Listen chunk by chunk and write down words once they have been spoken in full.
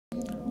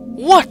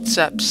What's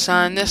up,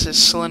 son? This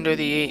is Slender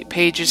the 8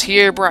 Pages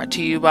here, brought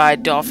to you by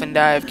Dolphin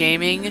Dive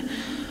Gaming.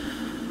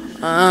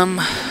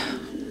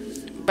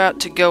 About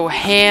to go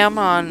ham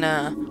on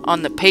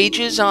the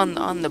pages,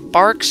 on the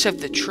barks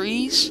of the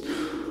trees,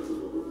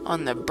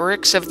 on the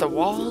bricks of the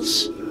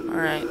walls. All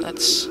right,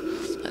 let's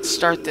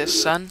start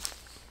this, son.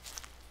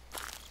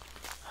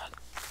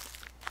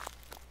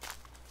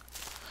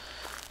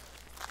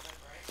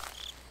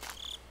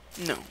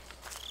 No.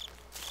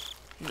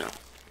 No.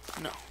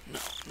 No. No.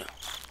 No.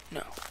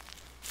 No.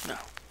 No.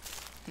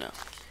 No.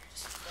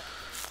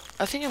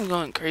 I think I'm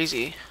going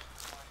crazy.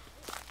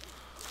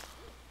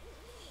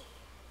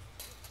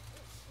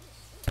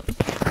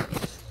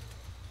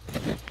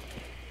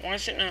 Why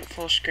is it not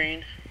full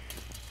screen?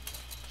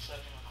 So I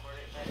can record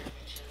it better,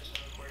 make sure there's no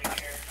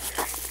recording error.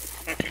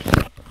 Okay.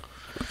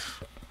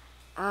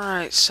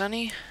 Alright,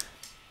 Sonny.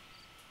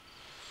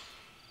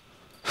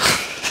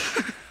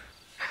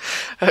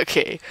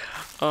 Okay,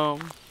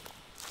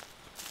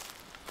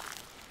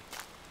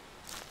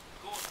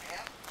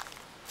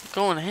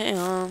 Going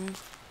ham.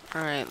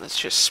 Alright, let's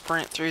just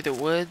sprint through the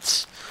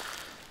woods.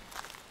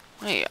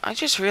 Wait, I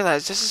just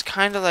realized this is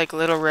kind of like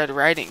Little Red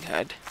Riding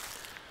Hood.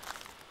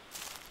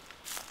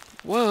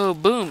 Whoa,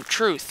 boom,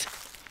 truth.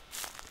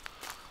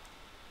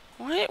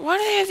 Why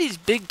do they have these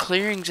big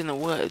clearings in the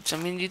woods? I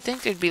mean, you'd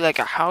think there'd be like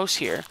a house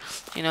here.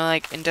 You know,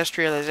 like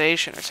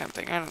industrialization or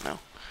something. I don't know.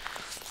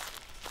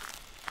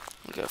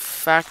 Like a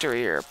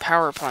factory or a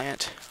power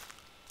plant.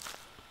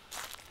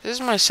 This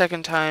is my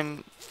second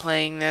time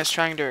playing this,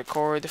 trying to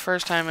record. The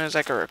first time it was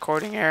like a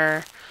recording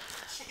error.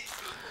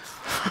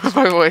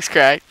 My voice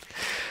cracked.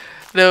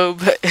 No,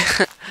 but...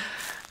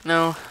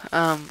 no,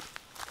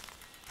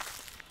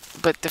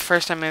 but the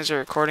first time it was a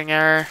recording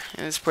error.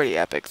 It was pretty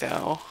epic,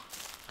 though.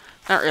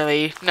 Not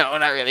really. No,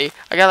 not really.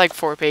 I got like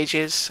 4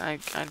 pages. I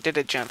did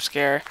a jump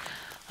scare.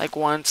 Like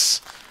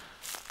once.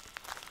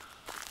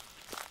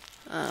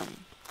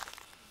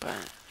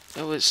 But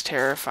it was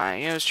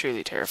terrifying. It was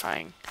truly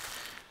terrifying.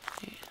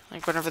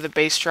 Like whenever the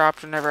bass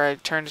dropped, whenever I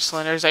turned to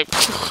Slender, it's like...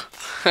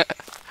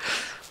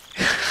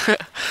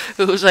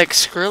 It was like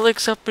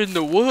Skrillex up in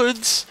the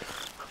woods.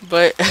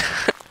 But...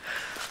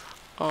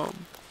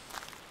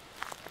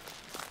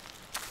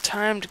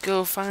 time to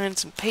go find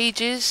some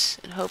pages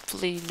and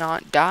hopefully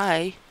not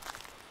die.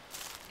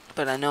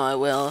 But I know I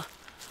will.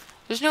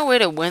 There's no way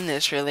to win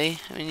this, really.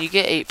 I mean, you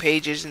get 8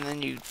 pages and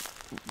then you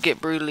get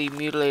brutally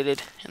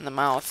mutilated in the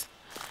mouth.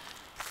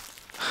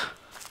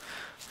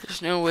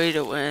 There's no way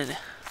to win,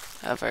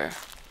 ever.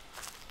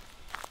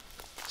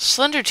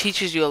 Slender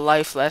teaches you a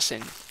life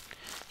lesson.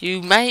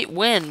 You might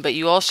win, but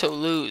you also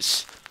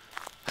lose.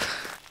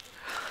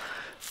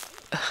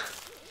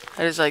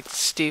 That is like the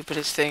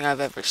stupidest thing I've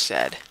ever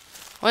said.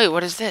 Wait,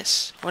 what is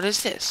this? What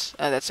is this?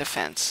 Oh, that's a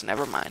fence.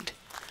 Never mind.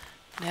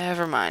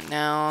 Never mind.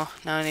 Now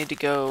I need to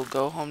go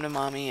home to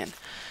mommy and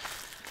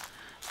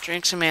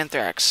drink some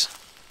anthrax.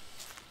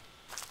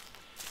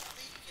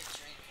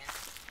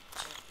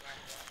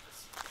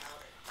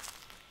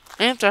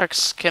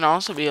 Anthrax can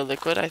also be a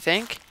liquid, I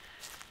think.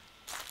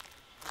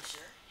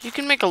 You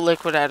can make a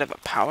liquid out of a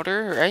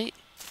powder, right?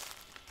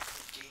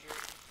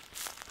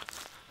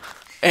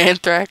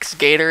 Anthrax,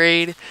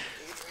 Gatorade.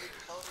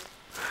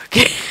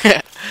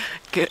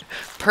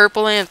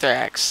 Purple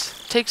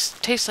anthrax.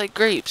 Tastes like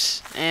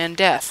grapes and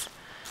death.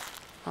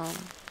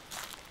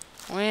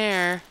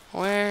 Where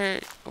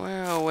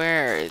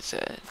is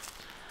it?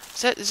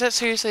 Is that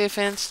seriously a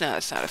fence? No,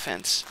 it's not a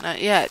fence. Not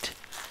yet.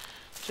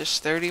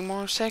 Just 30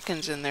 more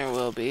seconds and there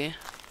will be.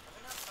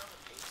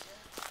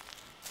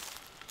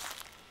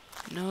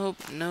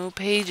 Nope, no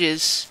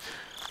pages.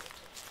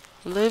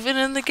 Living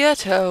in the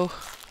ghetto.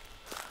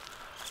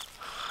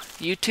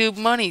 YouTube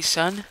money,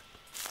 son.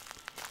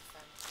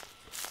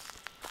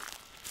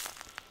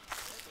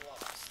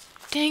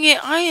 Dang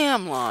it, I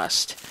am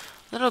lost.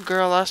 Little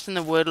girl lost in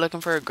the wood looking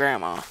for her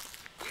grandma.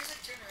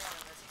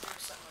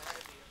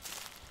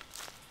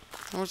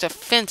 There was a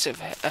fence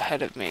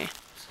ahead of me.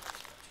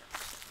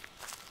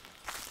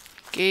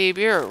 Gabe,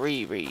 you're a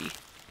Riri.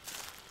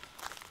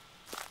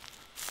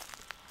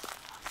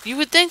 You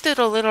would think that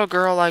a little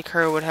girl like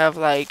her would have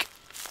like,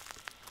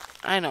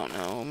 I don't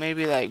know,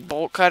 maybe like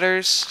bolt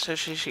cutters, so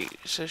she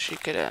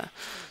could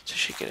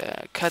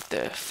cut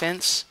the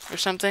fence or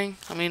something.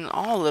 I mean,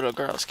 all little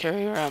girls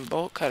carry around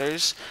bolt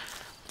cutters.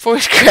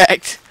 Voice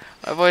cracked.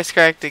 My voice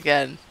cracked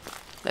again.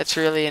 That's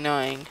really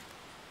annoying.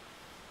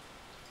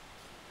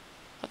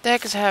 What the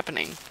heck is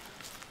happening?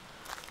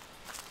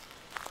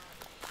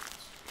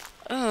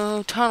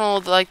 Oh, tunnel,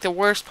 like the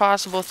worst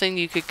possible thing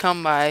you could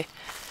come by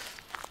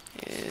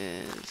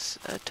is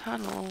a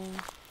tunnel.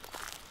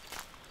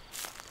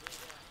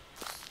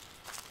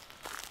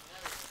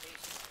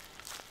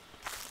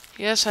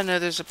 Yes, I know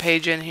there's a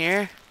page in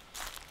here.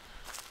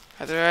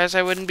 Otherwise,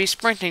 I wouldn't be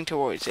sprinting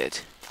towards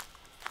it.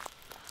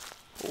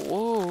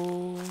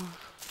 Whoa.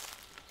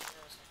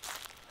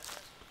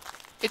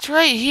 It's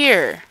right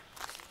here.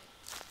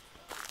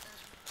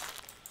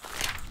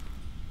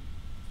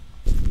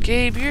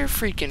 Gabe, you're a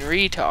freaking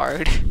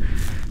retard.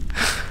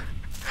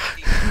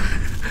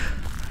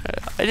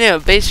 I know,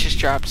 base just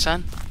dropped,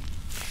 son.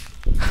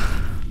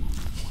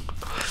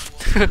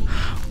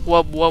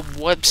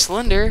 Wub,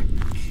 Slender.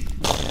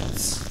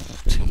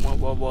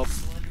 Wub.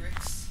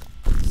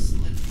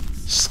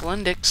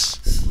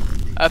 Slendix.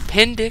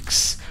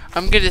 Appendix.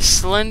 I'm gonna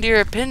slend your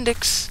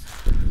appendix.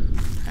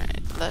 Alright,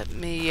 let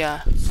me,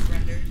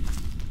 Surrender.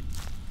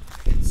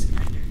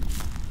 Surrender.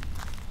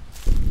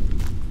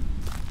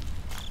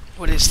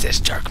 What is this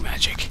dark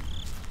magic?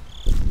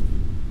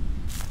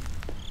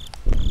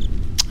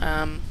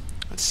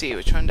 Let's see,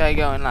 which one did I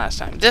go in last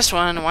time? This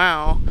one,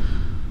 wow.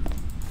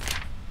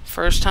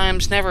 First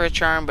time's never a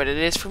charm, but it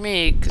is for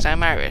me, because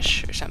I'm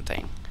Irish, or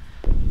something.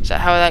 Is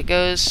that how that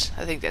goes?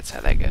 I think that's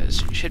how that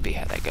goes. It should be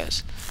how that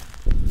goes.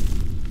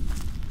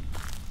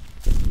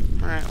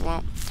 Alright,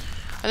 well,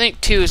 I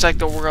think 2 is like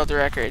the world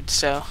record,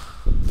 so...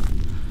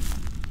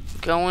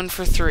 Going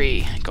for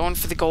 3. Going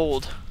for the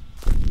gold.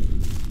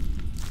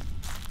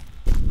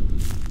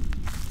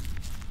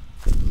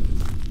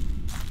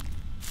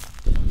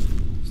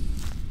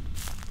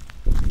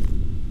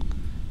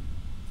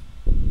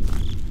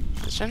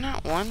 Is there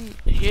not one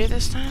here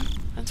this time?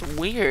 That's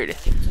weird.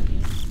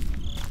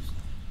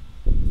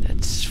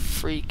 That's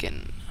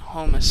freaking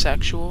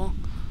homosexual.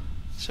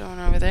 Is there one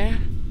over there?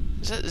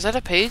 Is that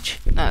a page?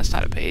 No, it's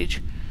not a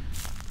page.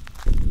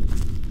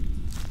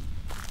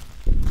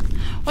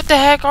 What the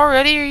heck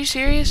already? Are you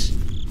serious?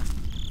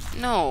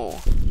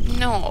 No.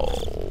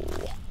 No.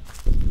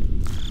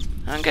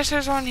 I guess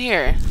there's one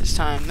here this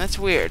time. That's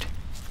weird.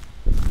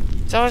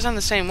 It's always on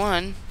the same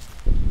one.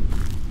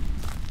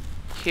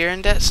 Here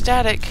in that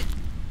static.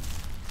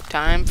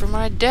 Time for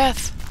my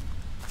death.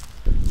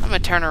 I'm gonna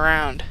turn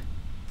around.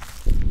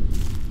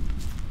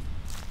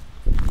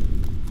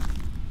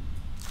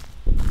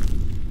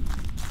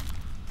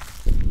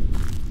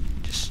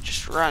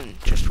 Just run.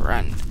 Just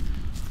run.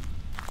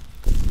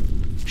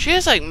 She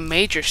has like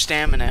major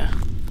stamina.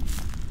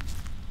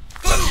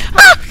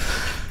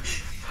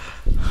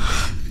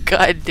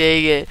 God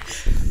dang it.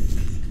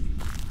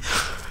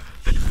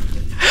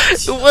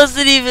 It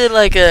wasn't even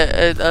like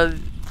a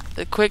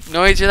quick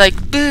noise. You're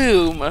like,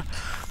 boom.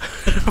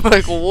 I'm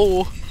like,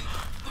 whoa.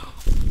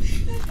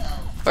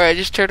 Alright,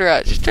 just turn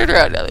around. Just turn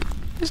around, Ellie.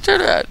 Just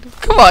turn around.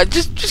 Come on,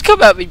 just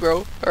come at me,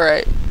 bro.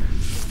 Alright.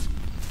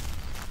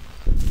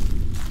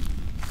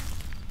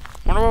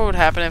 Wonder what would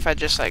happen if I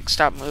just like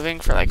stopped moving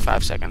for like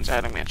 5 seconds.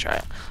 Alright, I'm gonna try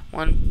it.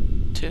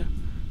 1, 2,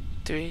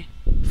 3,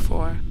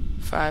 4,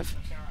 5.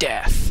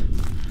 Death.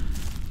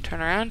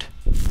 Turn around.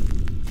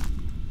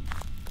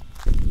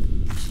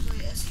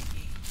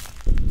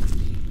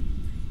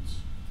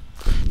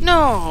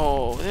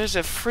 No! There's a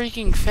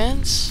freaking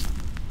fence?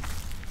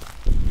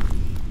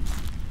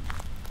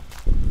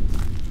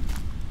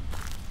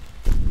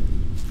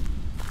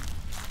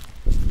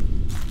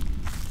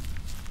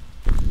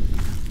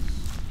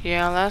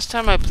 Yeah, last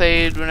time I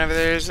played, whenever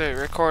there's a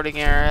recording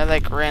error, I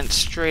like ran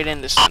straight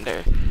into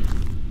Slender.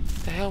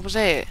 The hell was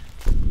that?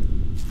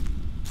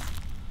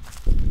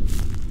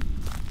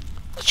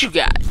 What you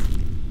got?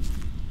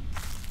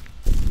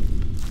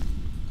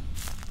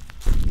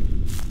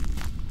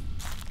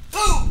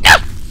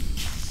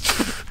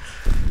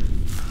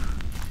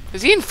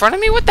 Is he in front of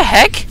me? What the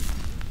heck?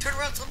 Turn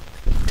around, son.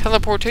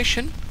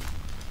 Teleportation.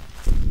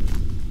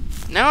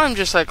 Now I'm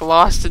just like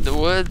lost in the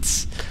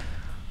woods.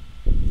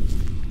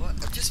 What? I'm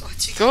just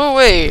watching. Go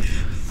away.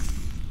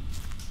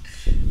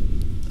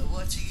 I'm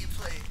watching you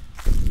play.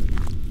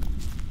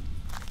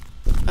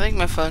 I think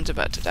my phone's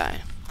about to die.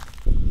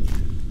 Yeah,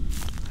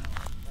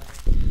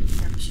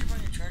 we should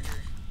run your charger.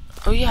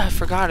 Oh yeah, I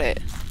forgot it.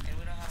 And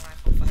we don't have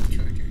an iPhone 5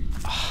 charger.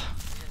 Oh, We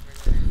just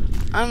have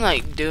regular iPhone. I'm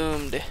like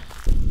doomed. Use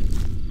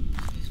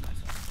my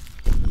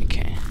phone.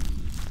 Okay.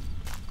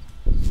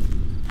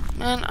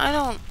 Man, I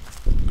don't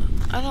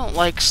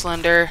like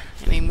Slender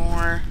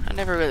anymore. I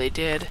never really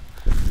did.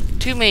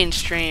 Too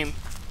mainstream.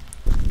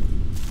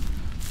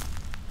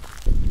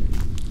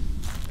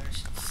 That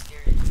shit's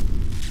scary.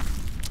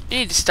 You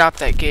need to stop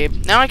that,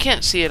 Gabe. Now I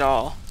can't see it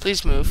all.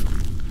 Please move.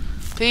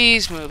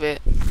 Please move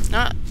it.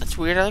 Not. That's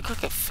weird. I look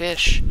like a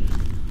fish.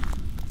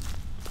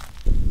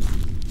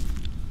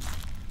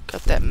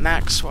 Got that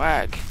Max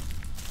swag.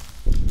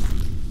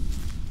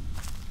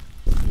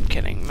 I'm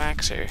kidding.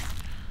 Max are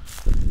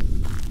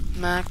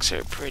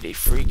pretty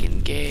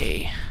freaking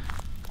gay.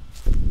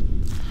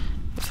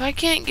 If I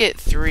can't get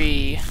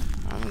 3,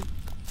 I'm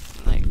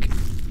like,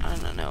 I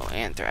don't know,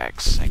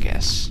 Anthrax, I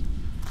guess.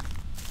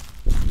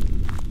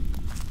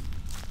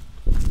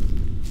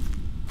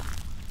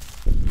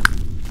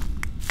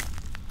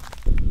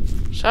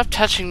 Stop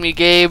touching me,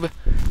 Gabe.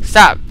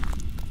 Stop.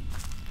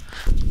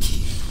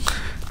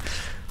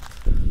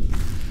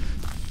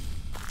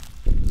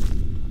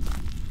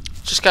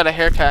 Just got a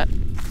haircut.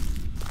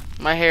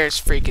 My hair is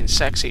freaking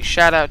sexy.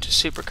 Shout out to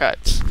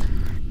Supercuts.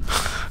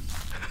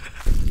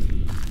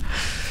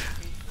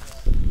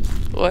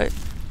 What?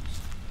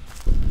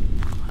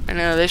 I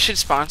know, they should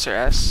sponsor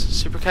us.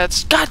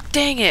 Supercuts. God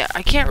dang it!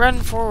 I can't run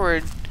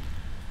forward.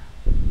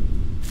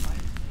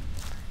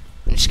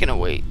 I'm just gonna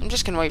wait. I'm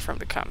just gonna wait for him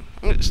to come.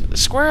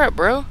 Square up,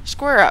 bro.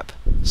 Square up.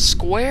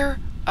 Square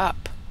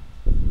up.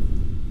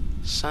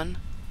 son.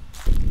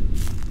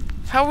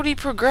 How would he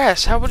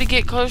progress? How would he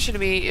get closer to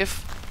me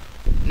if...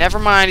 Never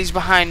mind, he's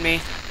behind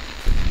me.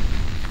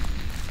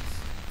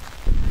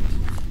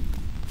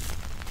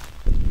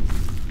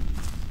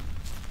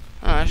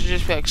 Oh, I should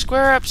just be like,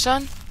 square up,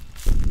 son.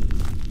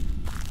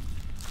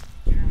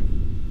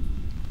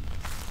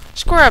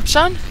 Square up,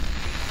 son.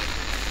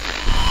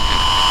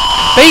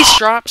 Base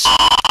drops.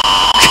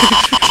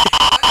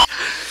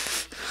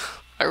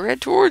 I ran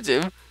towards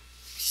him.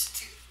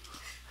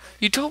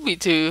 You told me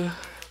to.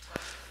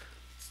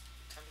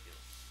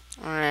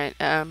 Alright,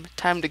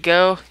 time to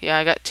go. Yeah,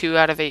 I got 2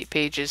 out of 8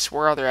 pages.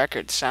 World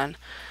record, son.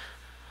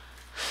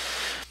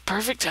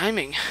 Perfect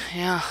timing.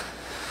 Yeah.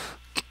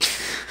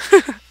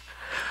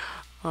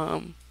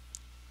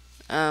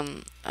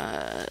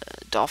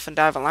 Dolphin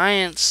Dive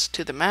Alliance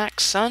to the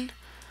max, son.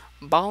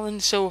 Ballin'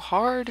 so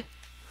hard.